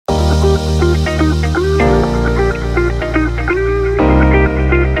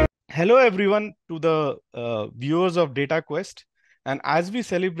Hello, everyone, to the viewers of Dataquest. And as we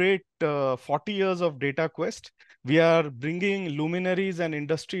celebrate 40 years of Dataquest, we are bringing luminaries and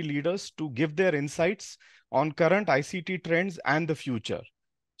industry leaders to give their insights on current ICT trends and the future.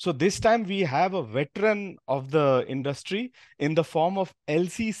 So this time we have a veteran of the industry in the form of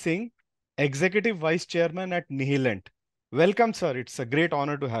LC Singh, Executive Vice Chairman at Nihilent. Welcome, sir. It's a great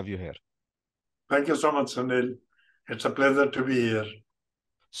honor to have you here. Thank you so much, Sunil. It's a pleasure to be here.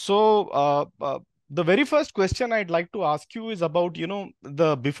 So the very first question I'd like to ask you is about,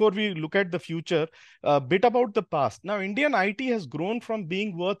 before we look at the future, a bit about the past. Now, Indian IT has grown from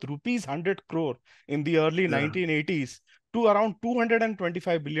being worth rupees 100 crore in the early 1980s to around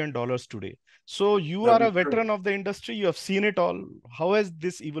 $225 billion today. So you are That a is true. veteran of the industry. You have seen it all. How has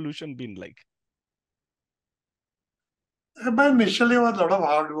this evolution been like? But initially, it was a lot of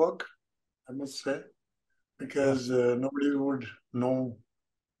hard work, I must say, Yeah. because nobody would know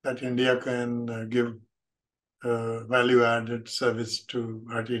that India can give value-added service to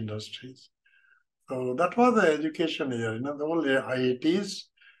IT industries. So that was the education here, the whole 80s,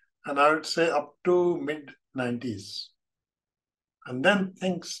 and I would say up to mid-90s. And then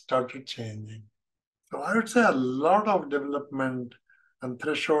things started changing. So I would say a lot of development and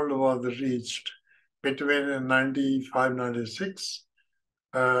threshold was reached between 95, 96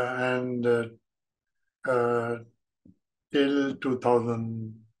 and till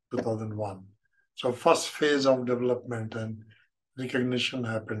 2000, 2001. So first phase of development and recognition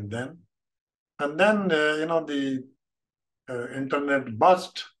happened then. And then, the internet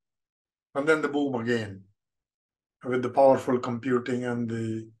bust, and then the boom again with the powerful computing and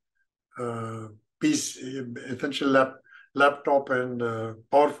the PC, essential laptop and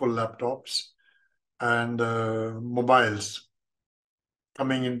powerful laptops and mobiles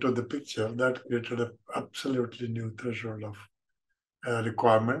coming into the picture. That created an absolutely new threshold of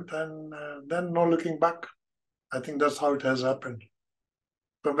requirement, and then no looking back. I think that's how it has happened.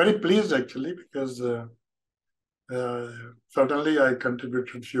 So I'm very pleased actually because certainly I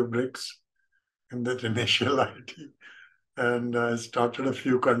contributed a few bricks in that initial IT, and I started a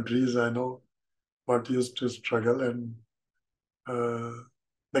few countries. I know what used to struggle, and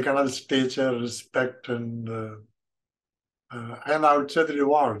the kind of stature, respect, and I would say the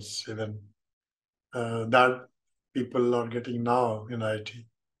rewards even that people are getting now in IT.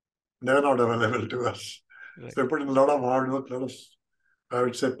 They're not available to us. Right. So we put in a lot of hard work, a lot of, I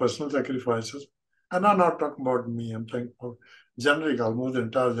would say, personal sacrifices. And I'm not talking about me. I'm talking about generic, almost the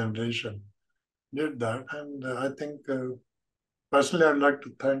entire generation did that. And I think personally, I'd like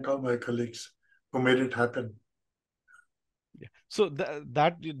to thank all my colleagues who made it happen. Yeah. So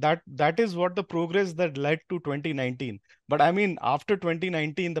that is what the progress that led to 2019. But I mean, after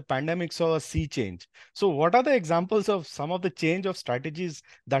 2019, the pandemic saw a sea change. So what are the examples of some of the change of strategies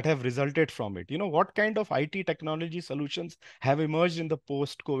that have resulted from it? What kind of IT technology solutions have emerged in the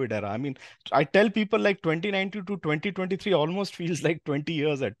post-COVID era? I mean, I tell people like 2019 to 2023 almost feels like 20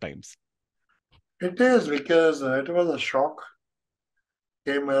 years at times. It is because it was a shock,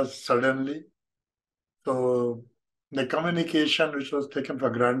 came as suddenly. So the communication which was taken for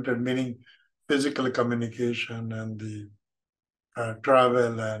granted, meaning physical communication and the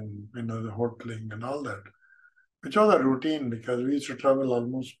travel and the hoteling and all that, which was a routine because we used to travel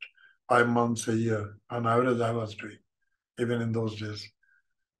almost 5 months a year on average. I was doing even in those days,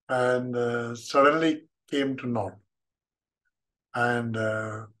 and suddenly came to naught. And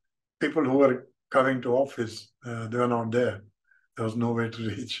people who were coming to office, they were not there. There was no way to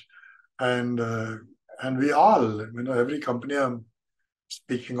reach, and we all, every company I'm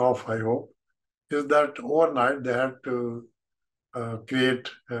speaking of, I hope, is that overnight they had to create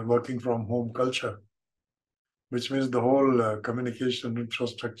a working from home culture, which means the whole communication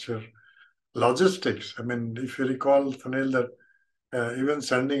infrastructure, logistics. I mean, if you recall, Sunil, that even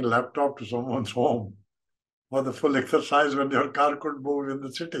sending laptop to someone's home was a full exercise when your car could move in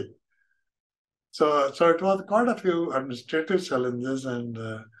the city. So it was quite a few administrative challenges and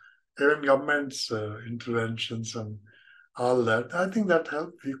even government's interventions and all that. I think that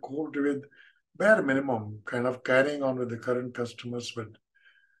helped. We coped with bare minimum, kind of carrying on with the current customers. But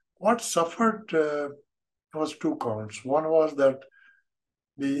what suffered was two counts. One was that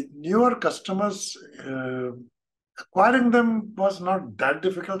the newer customers, acquiring them was not that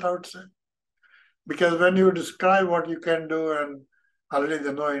difficult, I would say, because when you describe what you can do and already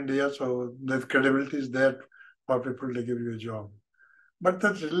they know India, so the credibility is there for people to give you a job. But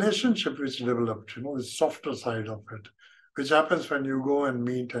that relationship which developed, the softer side of it, which happens when you go and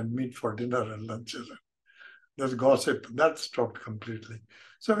meet for dinner and lunches, there's gossip, that stopped completely.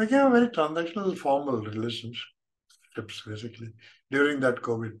 So it became a very transactional, formal relationship. ships basically during that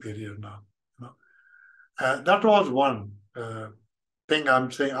COVID period now. You know? That was one thing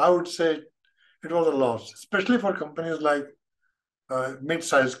I'm saying. I would say it was a loss, especially for companies like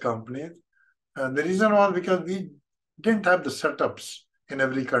mid-sized companies. And the reason was because we didn't have the setups in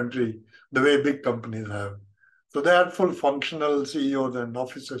every country the way big companies have. So they had full functional CEOs and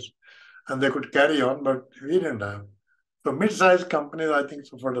offices, and they could carry on, but we didn't have. So mid-sized companies, I think,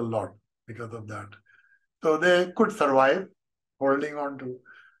 suffered a lot because of that. So they could survive holding on to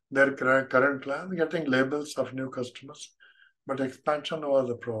their current plan, getting labels of new customers, but expansion was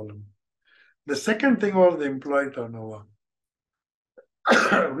a problem. The second thing was the employee turnover,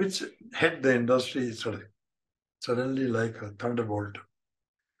 which hit the industry suddenly like a thunderbolt.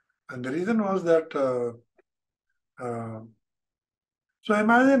 And the reason was that, uh, so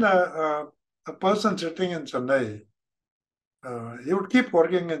imagine a person sitting in Chennai, he would keep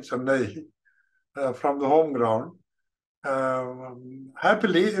working in Chennai from the home ground,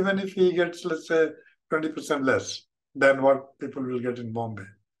 happily, even if he gets, let's say, 20% less than what people will get in Bombay.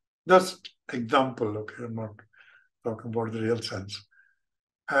 Just example, okay, I'm not talking about the real sense.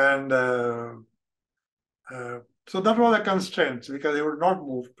 And so that was a constraint because he would not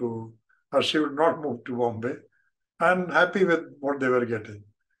move to, or she would not move to Bombay, and happy with what they were getting.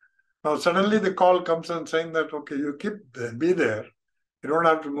 Now suddenly the call comes and saying that, okay, you be there. You don't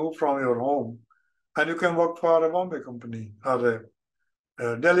have to move from your home, and you can work for a Bombay company or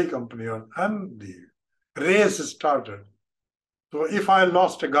a Delhi company, and the race started. So if I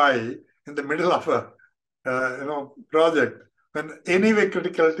lost a guy in the middle of a project, when anyway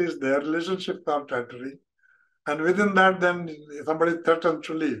criticality is there, relationships are tattery, and within that, then somebody threatens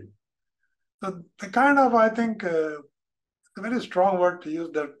to leave. So the kind of, I think, a very strong word to use,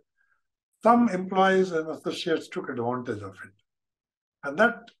 that some employees and associates took advantage of it. And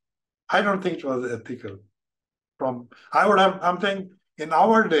that, I don't think it was ethical. I'm saying in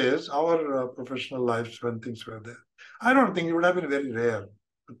our days, our professional lives when things were there, I don't think it would have been very rare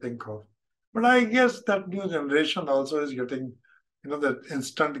to think of. But I guess that new generation also is getting, that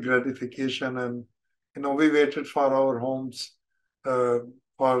instant gratification, and, we waited for our homes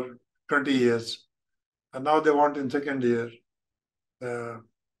for 20 years, and now they want in second year.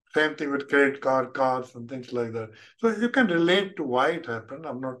 Same thing with cars and things like that. So you can relate to why it happened.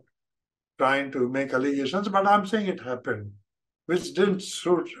 I'm not trying to make allegations, but I'm saying it happened, which didn't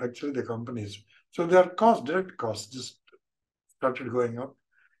suit actually the companies. So their direct costs just started going up.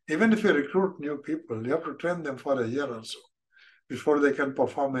 Even if you recruit new people, you have to train them for a year or so before they can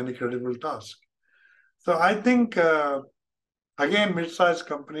perform any credible task. So I think, again, mid-sized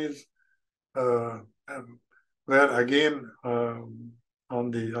companies were again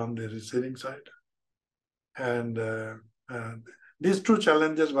on the receiving side. And these two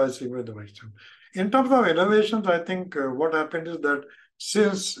challenges were significant. In terms of innovations, I think what happened is that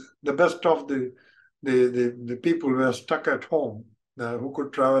since the best of the people were stuck at home, who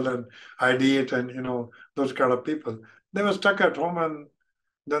could travel and ideate, and those kind of people, they were stuck at home, and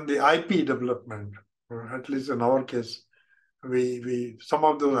then the IP development, or at least in our case, we some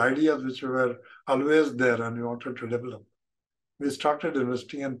of those ideas which were always there and we wanted to develop, we started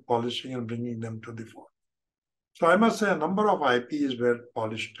investing and polishing and bringing them to the fore. So I must say a number of IPs were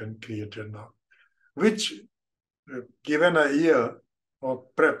polished and created now, which, given a year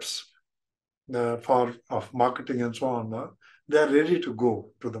of preps of marketing and so on, they are ready to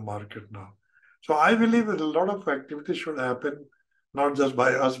go to the market now. So I believe that a lot of activity should happen, not just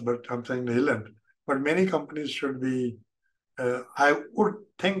by us, but I'm saying Nihilent, but many companies should be, I would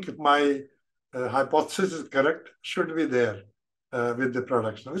think, if my hypothesis is correct, should be there with the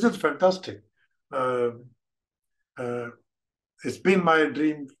products, which is fantastic. It's been my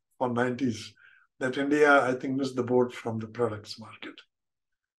dream for 90s that India, I think, missed the boat from the products market.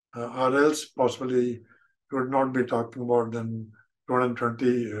 Or else possibly we would not be talking about then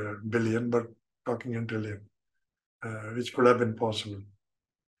 220 billion, but talking in trillion, which could have been possible.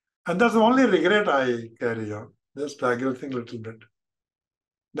 And that's the only regret I carry on, just digressing a little bit,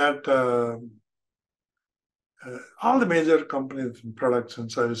 that all the major companies, products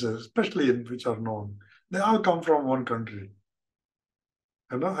and services, especially which are known, they all come from one country.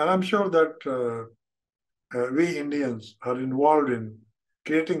 And I'm sure that we Indians are involved in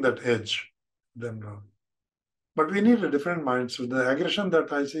creating that edge them now. But we need a different mindset. The aggression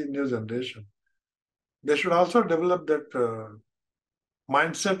that I see in new generation, they should also develop that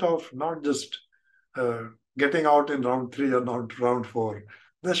mindset of not just getting out in round 3 or not round 4.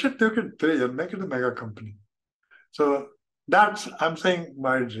 They should take it 3 and make it a mega company. So that's, I'm saying,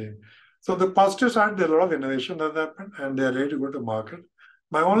 my dream. So the positive side, there's a lot of innovation that happened and they're ready to go to market.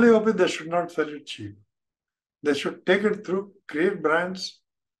 My only hope is they should not sell it cheap. They should take it through, create brands,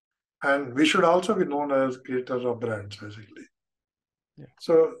 and we should also be known as creators of brands, basically. Yeah.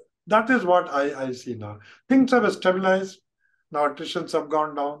 So that is what I see now. Things have stabilized. Now attritions have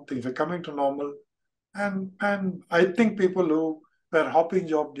gone down. Things are coming to normal. And I think people who were hopping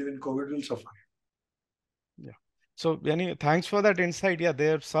job during COVID will suffer. Yeah. So, Yani, thanks for that insight. Yeah,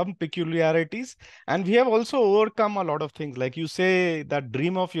 there are some peculiarities, and we have also overcome a lot of things. Like you say, that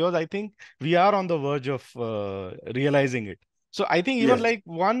dream of yours, I think we are on the verge of realizing it. So, I think even Yes. like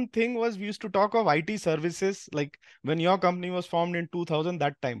one thing was we used to talk of IT services, like when your company was formed in 2000,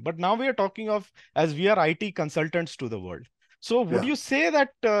 that time. But now we are talking of as we are IT consultants to the world. So, would Yeah. you say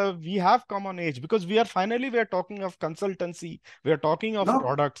that we have come on age because we are talking of consultancy, we are talking of No, no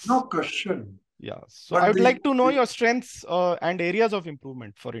products. question. Yeah. So I But would like to know the your strengths and areas of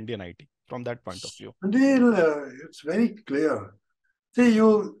improvement for Indian IT from that point of view. Sunil, it's very clear. See,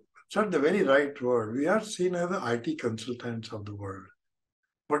 you said the very right word. We are seen as the IT consultants of the world.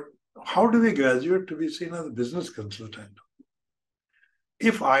 But how do we graduate to be seen as a business consultant?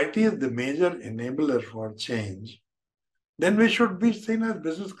 If IT is the major enabler for change, then we should be seen as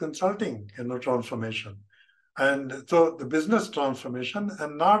business consulting, transformation. And so the business transformation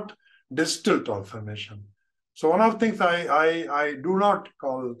and not digital transformation. So one of the things I do not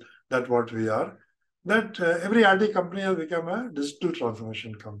call that what we are, that every IT company has become a digital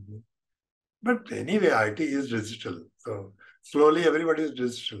transformation company. But anyway, IT is digital. So slowly everybody is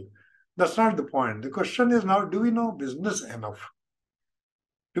digital. That's not the point. The question is now, do we know business enough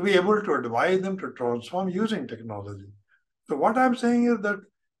to be able to advise them to transform using technology? So what I'm saying is that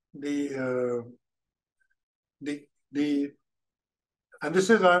the the and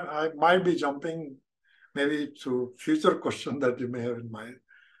this is I might be jumping maybe to future question that you may have in mind,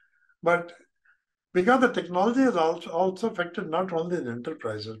 but because the technology has also affected not only the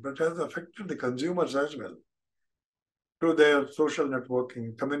enterprises but has affected the consumers as well through their social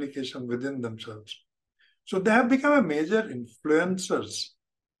networking, communication within themselves. So they have become a major influencers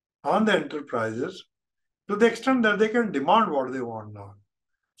on the enterprises to the extent that they can demand what they want now.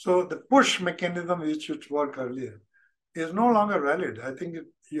 So the push mechanism which worked earlier is no longer valid. I think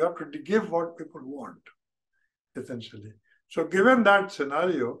you have to give what people want, essentially. So given that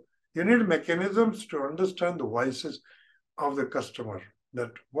scenario, you need mechanisms to understand the voices of the customer,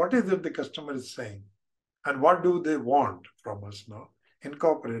 that what is it the customer is saying and what do they want from us now?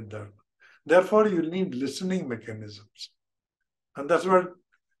 Incorporate that. Therefore, you need listening mechanisms. And that's what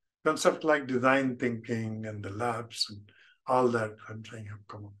concepts like design thinking and the labs and all that I'm saying have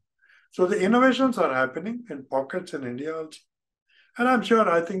come up. So the innovations are happening in pockets in India also. And I'm sure,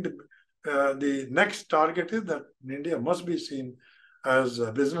 I think the next target is that India must be seen as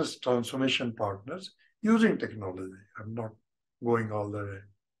business transformation partners using technology. I'm not going all the way.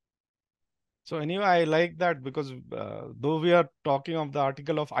 So anyway, I like that because though we are talking of the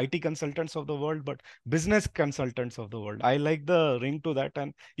article of IT consultants of the world, but business consultants of the world, I like the ring to that.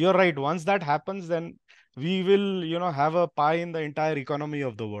 And you're right. Once that happens, then we will, have a pie in the entire economy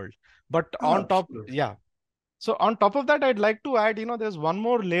of the world. But on top, Absolutely. yeah. So on top of that, I'd like to add, there's one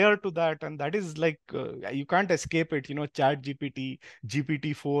more layer to that, and that is like you can't escape it. Chat GPT,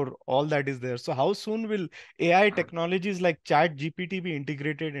 GPT-4, all that is there. So how soon will AI technologies like Chat GPT be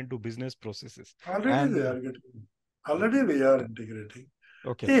integrated into business processes? Already And they are getting, already we are integrating.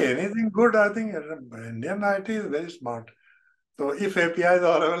 okay, See, anything good, I think Indian IT is very smart. So if APIs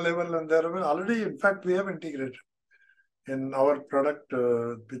are available and they're available, already, in fact, we have integrated in our product,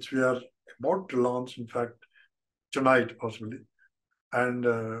 which we are about to launch, in fact, tonight possibly. And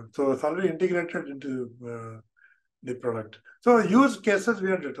so it's already integrated into the product. So use cases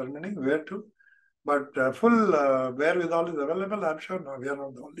we are determining where to, but full wherewithal is available. I'm sure no, we are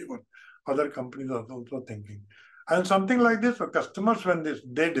not the only one. Other companies are also thinking. And something like this for customers when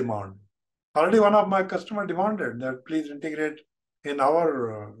they demand. Already one of my customer demanded that please integrate in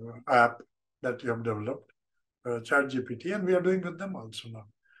our app that you have developed, Chat GPT, and we are doing with them also now.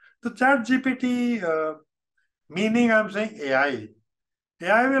 The Chat GPT, meaning I'm saying AI.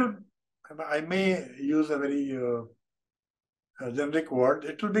 AI will, I may use a very generic word,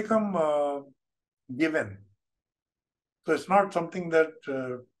 it will become given. So it's not something that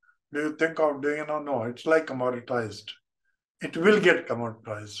do you think of doing, no, it's like commoditized. It will get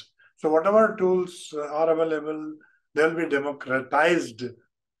commoditized. So whatever tools are available, they'll be democratized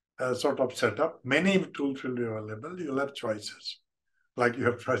sort of setup. Many tools will be available. You'll have choices, like you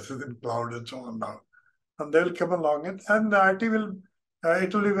have choices in cloud and so on now. And they'll come along and the IT will,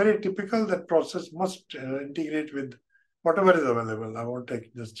 it will be very typical that process must integrate with whatever is available. I won't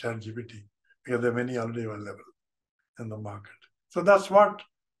take just ChatGPT because there are many already available in the market. So that's what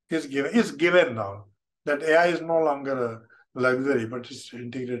is given now. that AI is no longer a luxury, but it's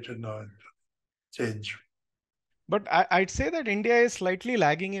integrated now in change. But I'd say that India is slightly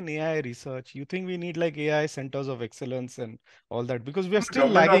lagging in AI research. You think we need like AI centers of excellence and all that because we are still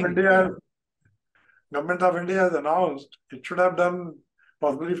Government of lagging. India, Government of India has announced it should have done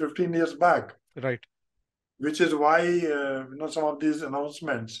possibly 15 years back, Right. which is why some of these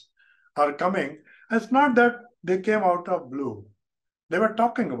announcements are coming. It's not that they came out of blue. They were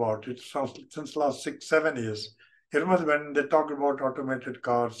talking about it since last 6, 7 years. It was when they talked about automated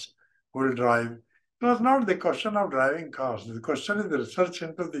cars will drive. It was not the question of driving cars. The question is the research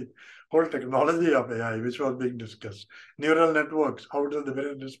into the whole technology of AI, which was being discussed. Neural networks, how does the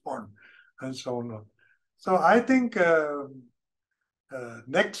brain respond, and so on. So I think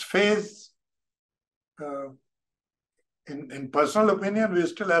next phase, uh, in personal opinion, we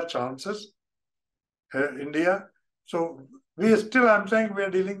still have chances, India. So we still, I'm saying, we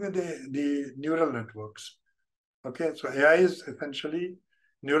are dealing with the neural networks. Okay, so AI is essentially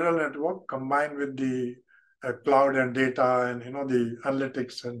neural network combined with the cloud and data and the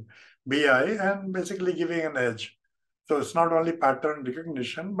analytics and BI and basically giving an edge. So it's not only pattern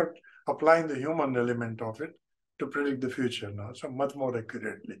recognition, but applying the human element of it to predict the future now, so much more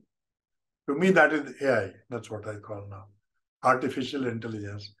accurately. To me, that is AI. That's what I call now artificial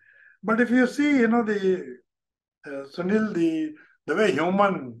intelligence. But if you see, the Sunil, the way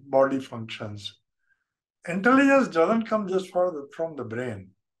human body functions, intelligence doesn't come just from the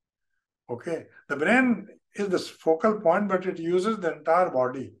brain. Okay, the brain is the focal point, but it uses the entire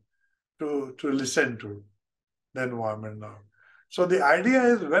body to listen to the environment now. So the idea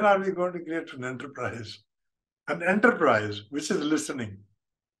is, when are we going to create an enterprise? An enterprise which is listening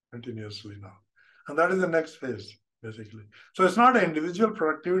continuously now. And that is the next phase, basically. So it's not an individual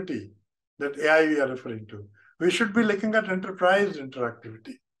productivity that AI we are referring to. We should be looking at enterprise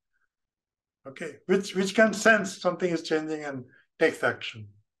interactivity, okay, which can sense something is changing and takes action.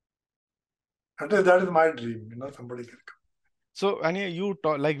 And that is my dream, somebody can come. So, Anya, you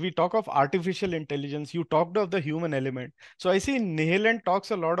talk like we talk of artificial intelligence. You talked of the human element. So I see Nihilent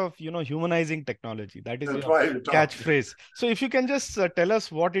talks a lot of humanizing technology. That is That's your why we talk. catchphrase. So if you can just tell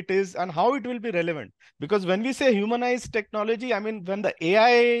us what it is and how it will be relevant, because when we say humanized technology, I mean when the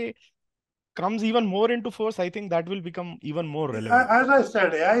AI comes even more into force, I think that will become even more relevant. As I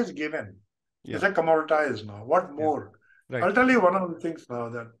said, AI is given. It's Yeah. a commoditized now. What Yeah. more? Right. I'll tell you one of the things now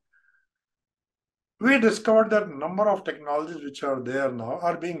that we discovered that number of technologies which are there now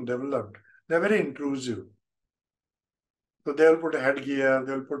are being developed. They're very intrusive. So they'll put a headgear,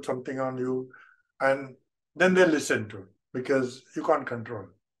 they'll put something on you, and then they listen to it because you can't control.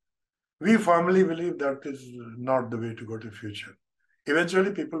 We firmly believe that is not the way to go to the future.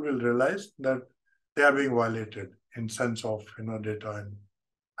 Eventually, people will realize that they are being violated in sense of data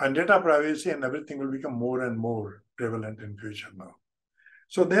and data privacy and everything will become more and more prevalent in future now.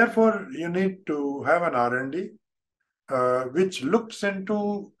 So therefore, you need to have an R&D which looks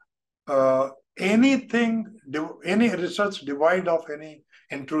into uh, anything, any research devoid of any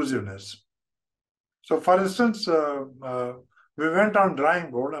intrusiveness. So, for instance, we went on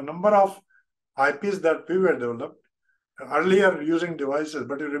drawing board a number of IPs that we were developed earlier using devices,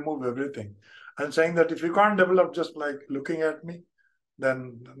 but you remove everything and saying that if you can't develop just like looking at me,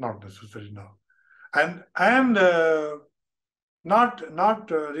 then not necessary now. And not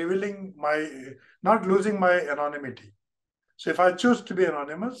revealing not losing my anonymity. So if I choose to be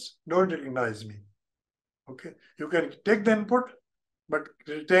anonymous, don't recognize me. Okay, you can take the input, but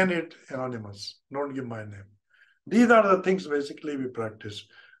retain it anonymous. Don't give my name. These are the things basically we practice.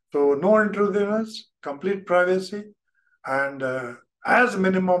 So no intrusiveness, complete privacy, and as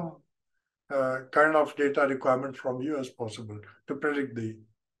minimum kind of data requirement from you as possible to predict the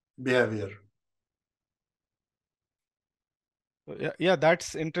behavior. Yeah, yeah,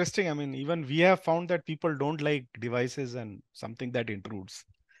 that's interesting. I mean, even we have found that people don't like devices and something that intrudes.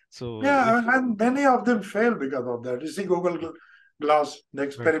 So if Yeah, and many of them fail because of that. You see, Google Glass, they right,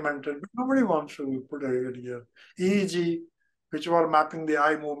 experimented, but nobody wants to put it here. EEG, which were mapping the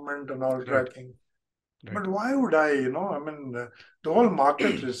eye movement and all right, tracking. right. But why would I, I mean, the whole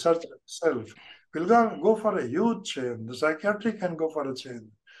market research itself will go for a huge change. The psychiatry can go for a change.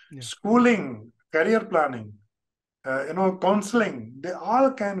 Yeah. Schooling, career planning, counseling, they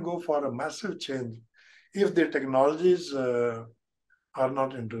all can go for a massive change if the technologies are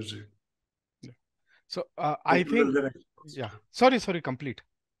not intrusive. Yeah. So I People will think, get exposed yeah. to. Sorry, complete.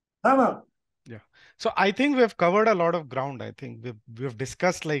 No, no. Yeah. So I think we've covered a lot of ground. I think we've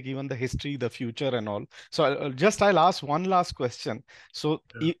discussed like even the history, the future, and all. So I'll ask one last question. So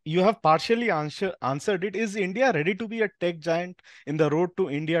Yeah. you have partially answered it. Is India ready to be a tech giant in the road to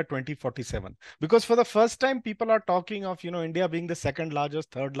India 2047? Because for the first time, people are talking of India being the second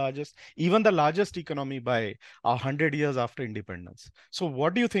largest, third largest, even the largest economy by 100 years after independence. So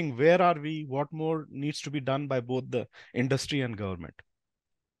what do you think? Where are we? What more needs to be done by both the industry and government?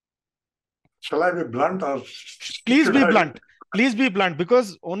 Shall I be blunt or Please should be I be? blunt. Please be blunt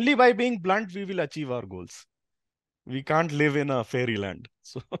because only by being blunt we will achieve our goals. We can't live in a fairyland.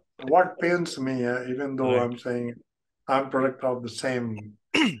 So What pains me, even though right. I'm saying I'm product of the same,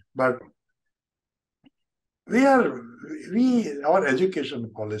 but we are we our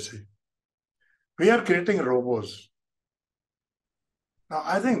education policy. We are creating robots. Now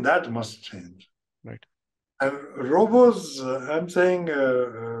I think that must change. Right. And robots, I'm saying,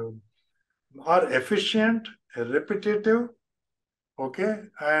 are efficient, repetitive, okay,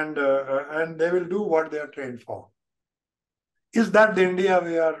 and they will do what they are trained for. Is that the India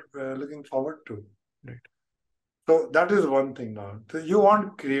we are looking forward to? Right. So that is one thing now. So you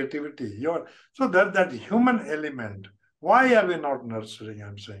want creativity. So that human element. Why are we not nurturing?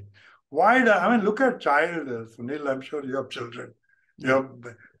 I'm saying. I mean, look at child, Sunil. I'm sure you have children. You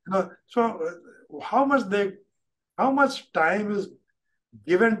Yeah. have, so how much time is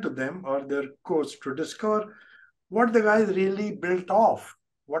given to them or their coach to discover what the guy is really built off?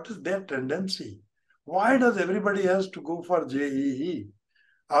 What is their tendency? Why does everybody has to go for JEE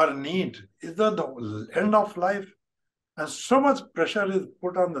or NEET? Is that the end of life? And so much pressure is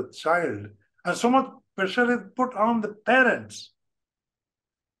put on the child, and so much pressure is put on the parents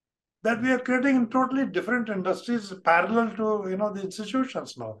that we are creating in totally different industries parallel to the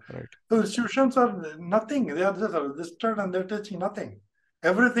institutions now. Right. The institutions are nothing. They are just registered and they're teaching nothing.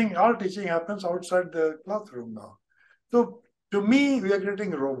 Everything, all teaching happens outside the classroom now. So to me, we are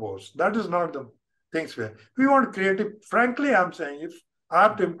creating robots. That is not the things we want creative. Frankly, I'm saying if I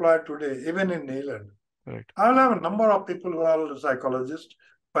have to employ today, even in Nihilent, Right. I'll have a number of people who are psychologists,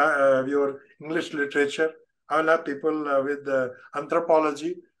 your English literature. I'll have people with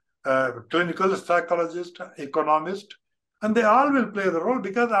anthropology, clinical psychologist, economist, and they all will play the role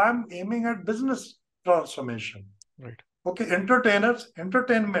because I'm aiming at business transformation. Right. Okay, entertainers,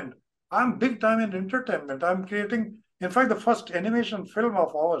 entertainment. I'm big time in entertainment. I'm creating, in fact, the first animation film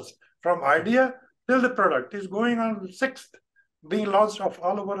of ours from Okay. idea till the product is going on sixth, being launched of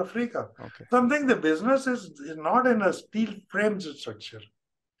all over Africa. Okay. So I'm thinking the business is not in a steel framed structure.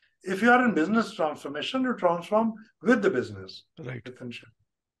 If you are in business transformation, you transform with the business. Right.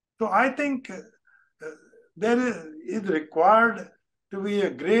 So I think there is required to be a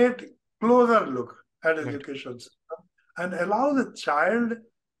great closer look at Right. education system and allow the child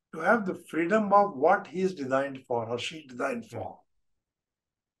to have the freedom of what he is designed for or she designed Right. for.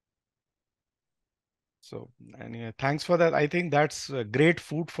 So anyway, thanks for that. I think that's great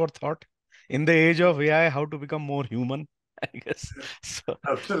food for thought. In the age of AI, how to become more human, I guess. So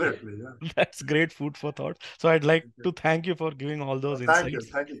Absolutely, yeah. that's great food for thought. So I'd like Thank you. to thank you for giving all those Thank you.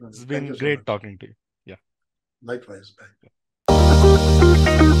 insights. Thank you. It's Thank been you so great much. talking to you. Yeah. Likewise. Bye.